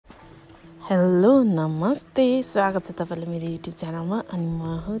Hello नमस्ते स्वागत छ तपाईलाई मेरो युट्युब च्यानलमा अनि म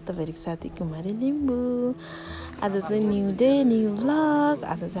हो तपाईहरुको साथी कुमारी लिम्बू। आज चाहिँ न्यू डे न्यू व्लग।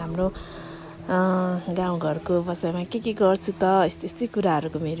 आज चाहिँ हाम्रो गाउँ घरको बसाइमा के गर्छु त यस्तै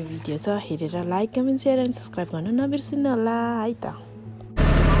कुराहरुको मेरो भिडियो छ। हेरेर like comment share and subscribe गर्न नबिर्सिनु होला है त।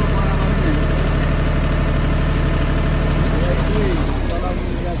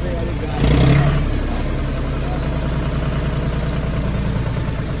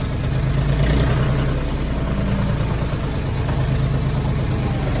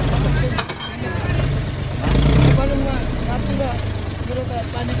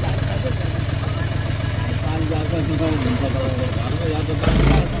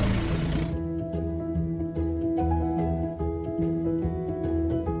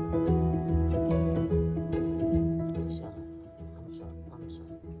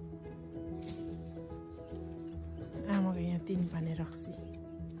 तीन पाने रक्सी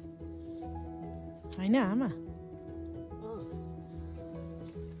हैन आमा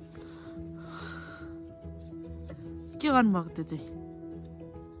के गर्नु भएको त्यो चाहिँ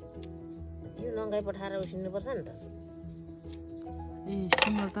यो नङ्गाई पठाएर उसिन्नु पर्छ नि त। ए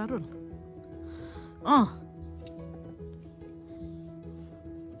सिङ्गल तरुल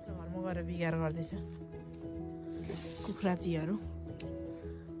घरमा गएर बिगार गर्दैछ कुखुराचीहरू।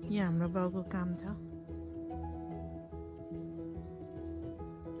 यहाँ हाम्रो बाउको काम छ।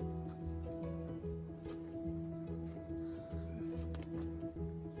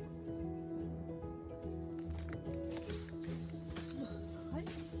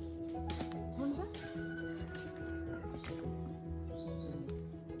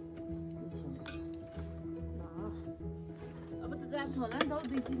 जान्छ होला नि त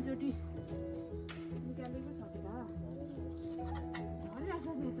दुई तीनचोटि निकालेको छ त हरिरहेछ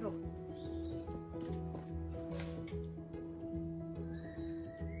त्यत्रो।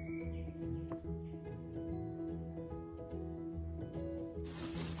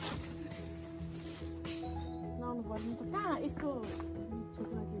 लाउनु पर्ने त कहाँ यसको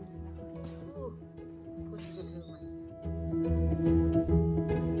छोक्रा चाहिँ खुसीको छेउमा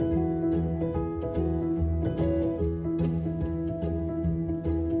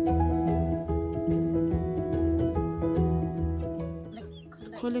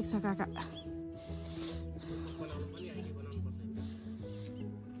खोलेको छ काका।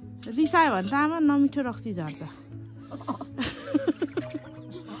 रिसायो भने त आमा नमिठो रक्सी झर्छ।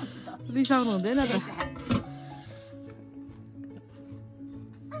 रिसाउनु हुँदैन त।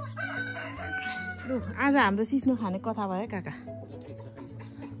 लु आज हाम्रो सिस्नो खाने कथा भयो काका।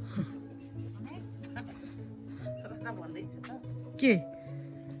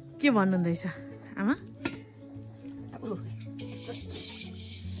 के भन्नुहुँदैछ आमा?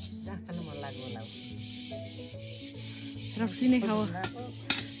 रक्सी नै खाऊ,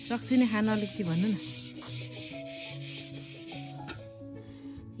 रक्सी नै खान अलिकति भन्नु न।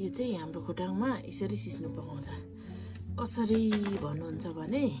 यो चाहिँ हाम्रो खोटाङमा यसरी सिस्नु पकाउँछ। कसरी भन्नुहुन्छ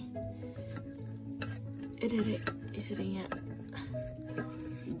भने यसरी यहाँ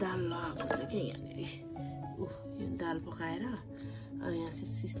दाल लगाएको हुन्छ क्या यहाँनिर। यो दाल पकाएर यहाँ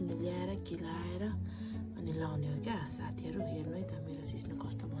सिस्नु ल्याएर किलाएर अनि लाउने हो क्या साथीहरू। हेर्नु है त मेरो सिस्नु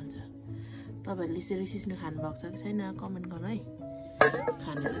कस्तो बन्छ। तपाईहरुले यसरी सिस्नु खानुभएको छ कि छैन कमेन्ट गर्नु है।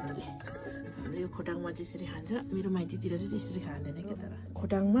 खाने जतिले हाम्रो यो खोटाङमा चाहिँ यसरी खान्छ। मेरो माइतीतिर चाहिँ त्यसरी खाँदैन क्या। तर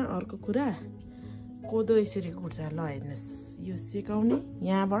खोटाङमा अर्को कुरा कोदो यसरी कुट्छ। ल हेर्नुहोस् यो सेकाउने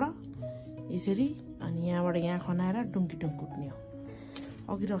यहाँबाट यसरी अनि यहाँबाट यहाँ खनाएर डुङ्की कुट्ने हो।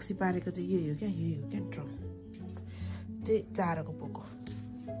 अघि रक्सी पारेको चाहिँ यही हो क्या, यही हो क्या ड्रम चाहिँ चारोको पोको।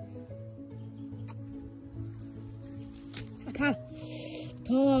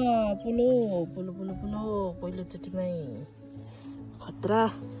 पुलो पुलो पुलो पुलो पहिलोचोटिमै खतरा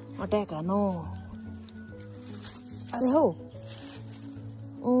अट्याक हानो। अरे हौ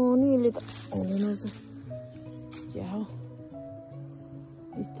नि यसले त हुँदैन रहेछ क्या हो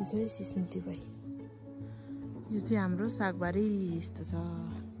यस्तो छ है सिस्नु टिपाई। यो चाहिँ हाम्रो सागबारी यस्तो छ।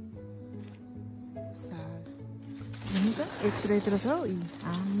 साग हेर्नु त यत्रो छ हौ।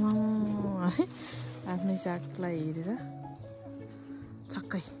 आमा है आफ्नै सागलाई हेरेर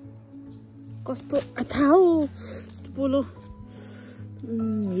छक्कै कस्तो अथा हौ पोलो।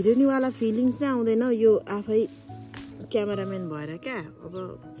 हिरोइनवाला फिलिङ्स नै आउँदैन यो आफै क्यामेराम्यान भएर क्या। अब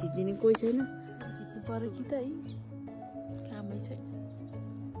खिचिदिने कोही छैन पर कि त है कामै छैन।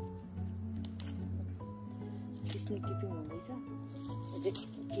 सिस्नु टिपिङ हुँदैछ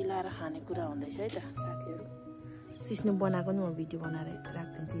किलाएर खाने कुरा हुँदैछ है त साथीहरू। सिस्नु बनाएको नि म भिडियो बनाएर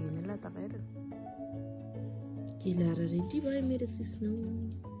राखिदिन्छु हेर्नु ल तपाईँहरू। किलाएर रेडी भयो मेरो सिस्नु।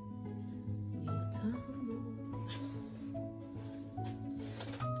 यो छ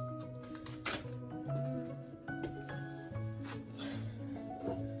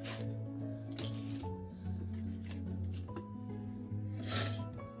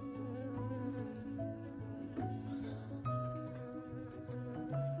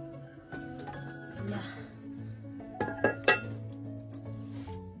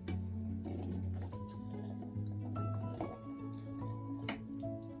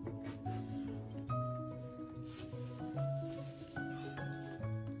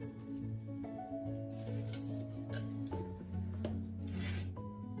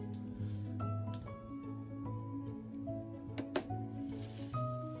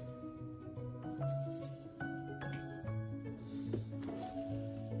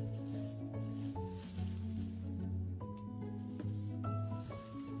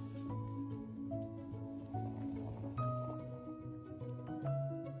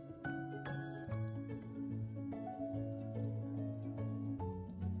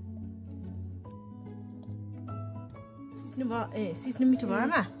सिस्नु भयो सिस्नु मिठो भयो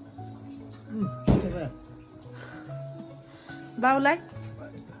आमा मिठो भयो बाउलाई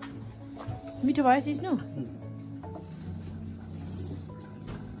मिठो भयो सिस्नु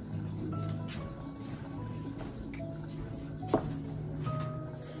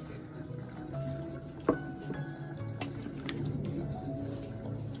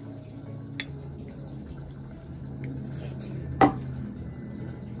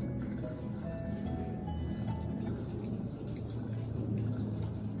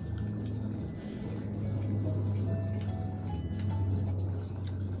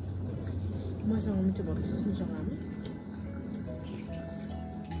मसँग मिठो भएको सिस्नुसँग आमा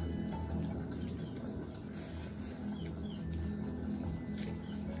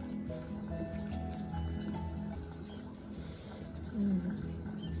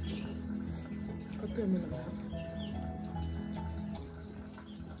कति मिठो भयो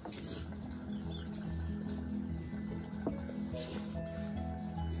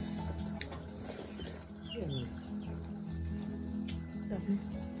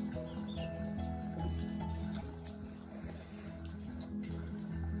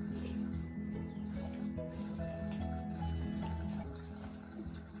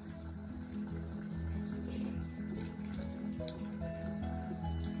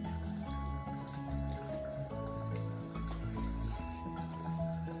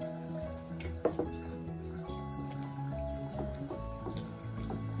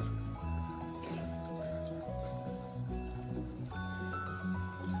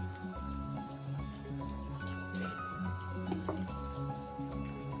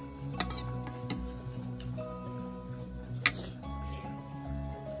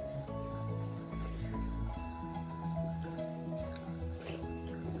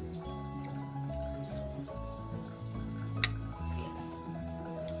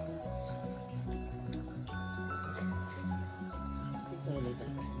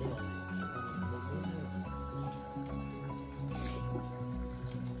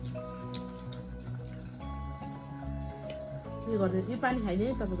के गर्दै यो पानी खाइने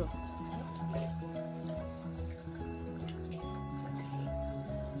तपाईको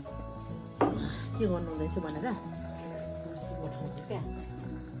के गर्नु हुँदैछ भनेर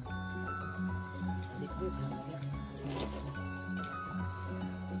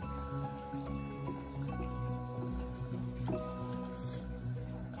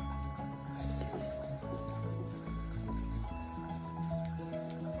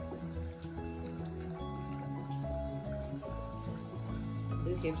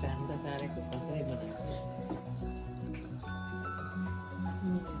Kim sang ta ta ku kasari bana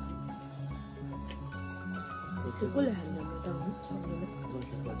त्यस्तो कसले हाल्छ म त सक्दैन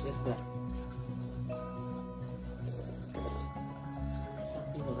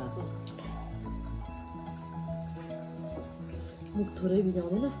मुख थोरै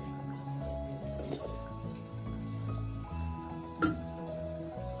भिजाउँदैन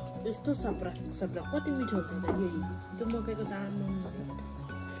यस्तो सप्रा सप्रा कति मिठो हुन्छ त यही त्यो मकैको दाना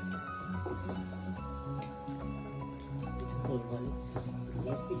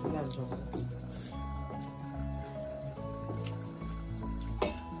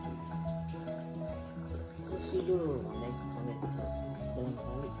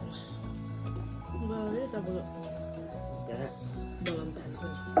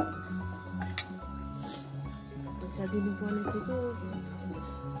पैसा दिनुपर्ने थियो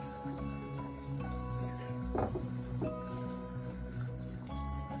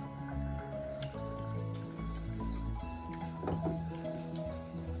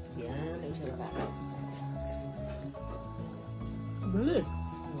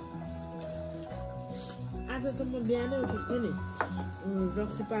आज त म बिहानै उठेको थिएँ नि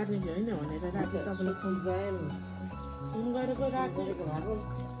रक्सी पार्ने थियो होइन भनेर राति तपाईँलाई फोन गरेको राति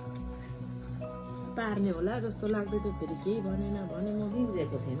पार्ने होला जस्तो लाग्दै थियो फेरि केही भनेन भने म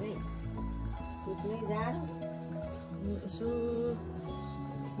बिग्रेको थिएँ है सुत्नै जाडो यसो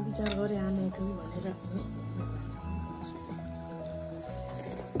विचार गरेँ आमाको भनेर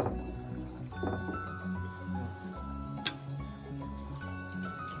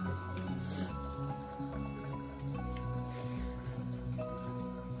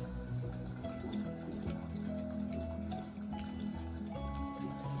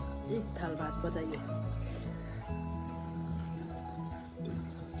एक थाल भात बजाइयो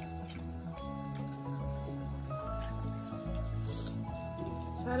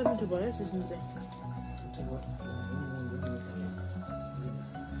साह्रो मिठो भयो सिस्नु चाहिँ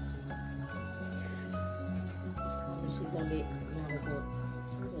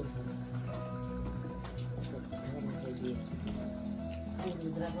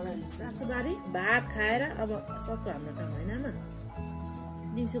सासुबारी भात खाएर अब सक्यो हाम्रो काम होइन आमा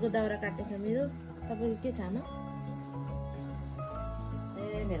दिउँसोको दाउरा काट्ने छ मेरो तपाईँको के छ आमा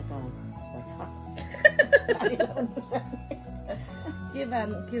ए मेरो काम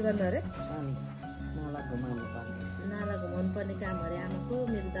के गर्नु अरे नाला घुमाउनु पर्ने नाला घुमाउनु पर्ने काम अरे आमाको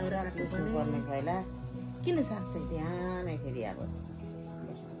मेरो दाउरा काट्नु पर्ने पहिला किन साग चाहिँ बिहानै फेरि अब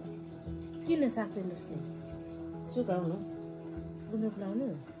किन साग चाहिँ लुस्ने सुकाउनु गुन्द्रुक लाउनु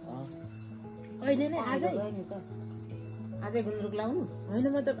अहिले नै आजै आजै गुन्द्रुक लाउनु होइन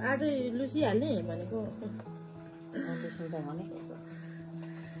म त आजै लुसिहाल्ने भनेको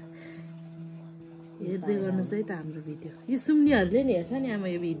हेर्दै गर्नुहोस् है त हाम्रो भिडियो यो सुम्नेहरूले नि हेर्छ नि आमा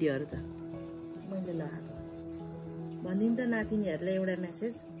यो भिडियोहरू त मैले लगाएको भनिदिनु त नातिनीहरूलाई एउटा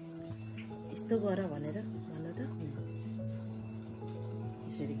मेसेज यस्तो गर भनेर भन त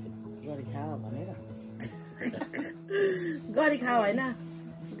यसरी गरी खाऊ भनेर गरी खाऊ होइन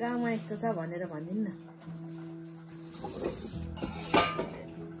गाउँमा यस्तो छ भनेर भनिदिनु न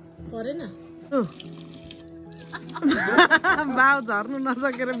परेन बाउ झर्नु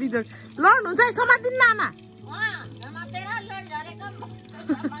नसकेर बिजोग लड्नुहुन्छ है समातिन्न आमा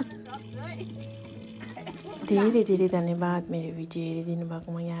धेरै धेरै धन्यवाद मेरो भिडियो हेरिदिनु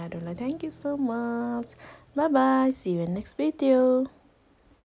भएकोमा यहाँहरूलाई thank you so much by by C you in next video